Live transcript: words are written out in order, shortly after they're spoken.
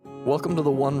Welcome to the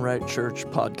One Right Church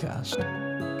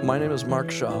podcast. My name is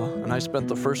Mark Shaw, and I spent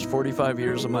the first 45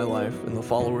 years of my life in the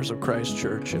Followers of Christ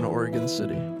Church in Oregon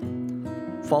City.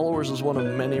 Followers is one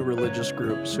of many religious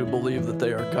groups who believe that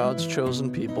they are God's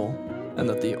chosen people and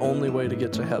that the only way to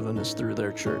get to heaven is through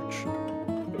their church.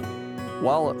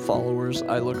 While at Followers,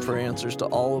 I looked for answers to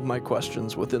all of my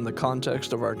questions within the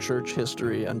context of our church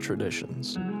history and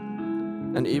traditions.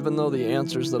 And even though the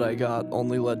answers that I got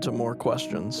only led to more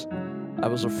questions, I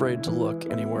was afraid to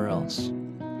look anywhere else.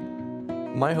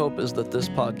 My hope is that this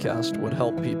podcast would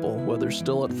help people, whether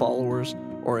still at Followers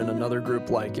or in another group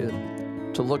like it,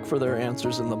 to look for their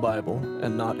answers in the Bible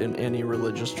and not in any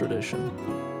religious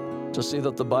tradition, to see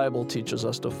that the Bible teaches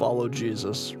us to follow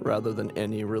Jesus rather than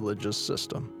any religious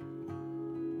system.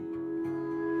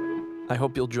 I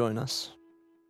hope you'll join us.